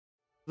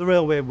The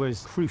railway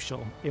was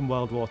crucial in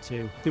World War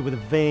II. They were the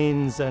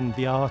veins and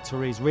the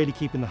arteries, really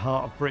keeping the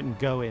heart of Britain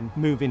going,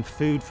 moving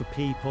food for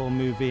people,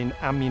 moving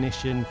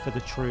ammunition for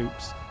the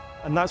troops.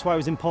 And that's why it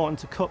was important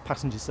to cut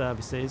passenger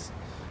services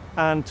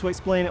and to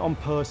explain it on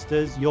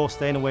posters. You're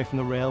staying away from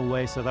the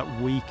railway so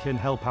that we can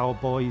help our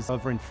boys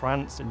over in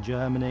France and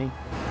Germany.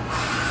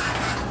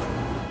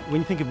 When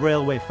you think of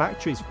railway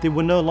factories, they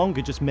were no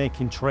longer just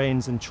making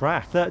trains and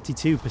track.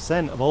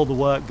 32% of all the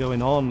work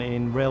going on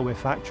in railway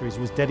factories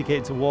was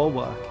dedicated to war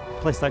work.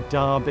 A place like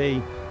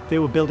Derby, they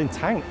were building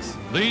tanks.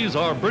 These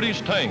are British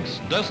tanks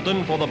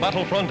destined for the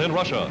battlefront in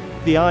Russia.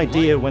 The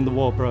idea when the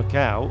war broke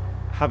out,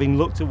 having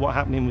looked at what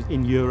happened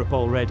in Europe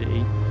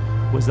already,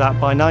 was that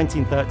by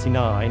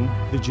 1939,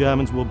 the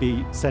Germans will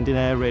be sending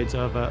air raids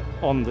over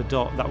on the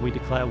dot that we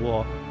declare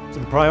war. So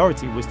the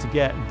priority was to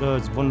get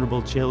those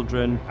vulnerable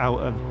children out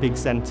of big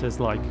centres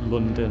like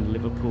London,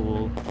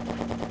 Liverpool.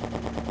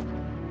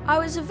 I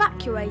was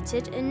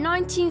evacuated in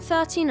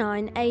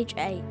 1939, age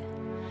 8.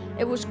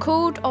 It was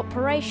called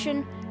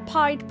Operation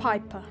Pied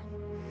Piper.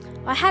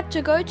 I had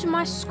to go to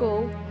my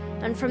school,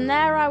 and from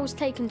there I was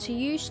taken to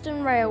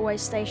Euston railway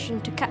station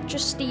to catch a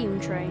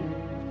steam train.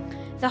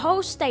 The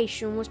whole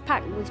station was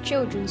packed with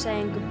children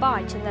saying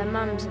goodbye to their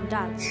mums and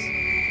dads.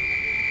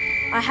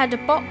 I had a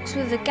box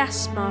with a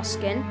gas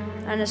mask in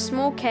and a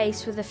small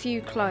case with a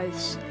few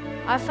clothes.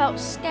 I felt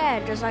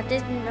scared as I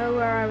didn't know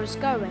where I was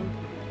going.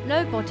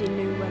 Nobody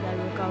knew where they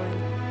were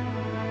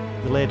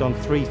going. They laid on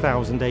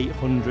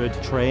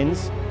 3,800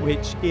 trains,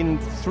 which in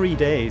 3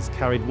 days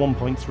carried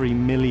 1.3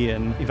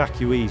 million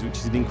evacuees, which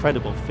is an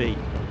incredible feat.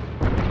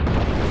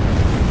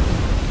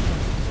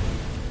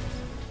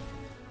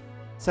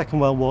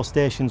 Second World War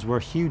stations were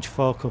huge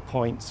focal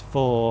points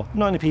for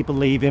not only people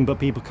leaving, but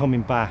people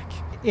coming back.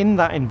 In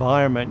that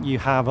environment, you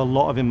have a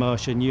lot of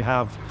emotion. You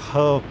have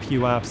hope,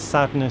 you have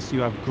sadness,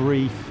 you have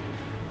grief,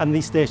 and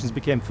these stations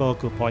became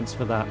focal points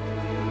for that.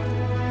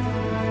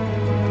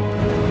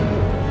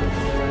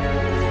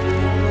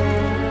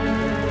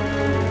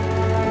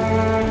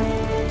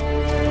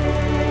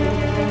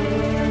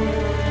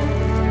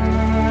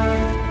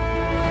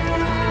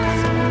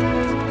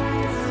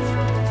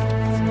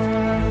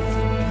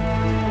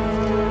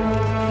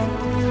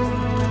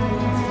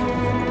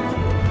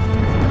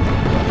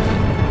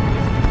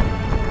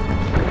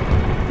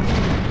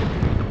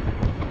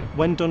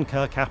 When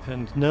Dunkirk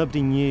happened,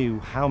 nobody knew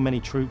how many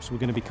troops were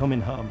going to be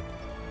coming home.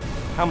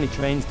 How many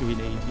trains do we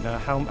need? You know,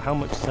 how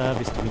much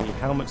service do we need?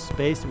 How much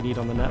space do we need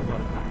on the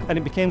network? And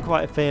it became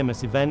quite a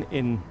famous event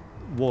in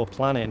war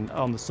planning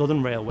on the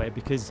Southern Railway,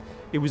 because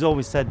it was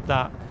always said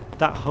that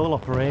that whole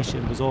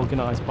operation was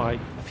organised by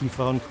a few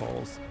phone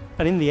calls.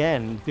 And in the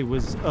end, there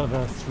was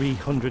over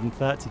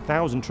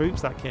 330,000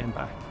 troops that came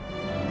back.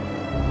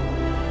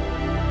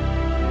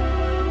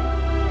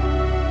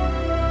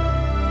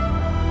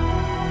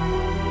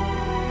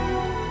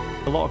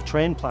 A lot of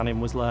train planning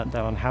was learnt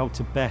there on how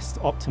to best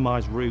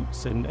optimise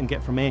routes and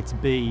get from A to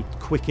B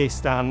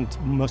quickest and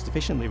most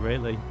efficiently,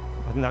 really.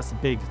 I think that's a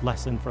big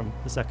lesson from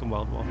the Second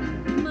World War.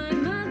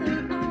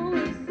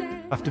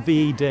 After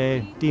VE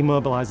Day,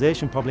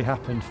 demobilisation probably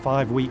happened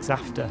 5 weeks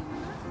after.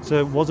 So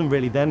it wasn't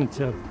really then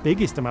until the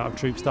biggest amount of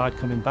troops started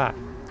coming back.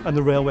 And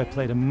the railway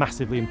played a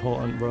massively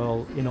important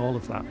role in all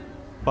of that.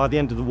 By the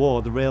end of the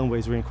war, the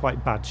railways were in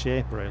quite bad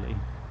shape, really.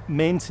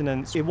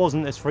 Maintenance, it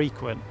wasn't as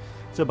frequent.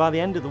 So by the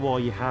end of the war,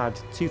 you had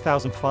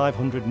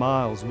 2,500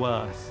 miles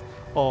worth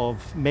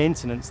of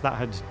maintenance that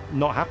had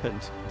not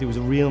happened. There was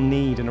a real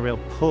need and a real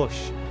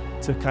push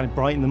to kind of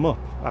brighten them up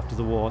after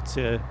the war,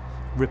 to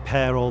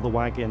repair all the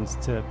wagons,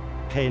 to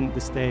paint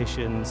the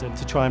stations, and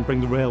to try and bring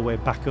the railway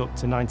back up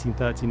to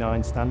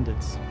 1939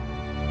 standards.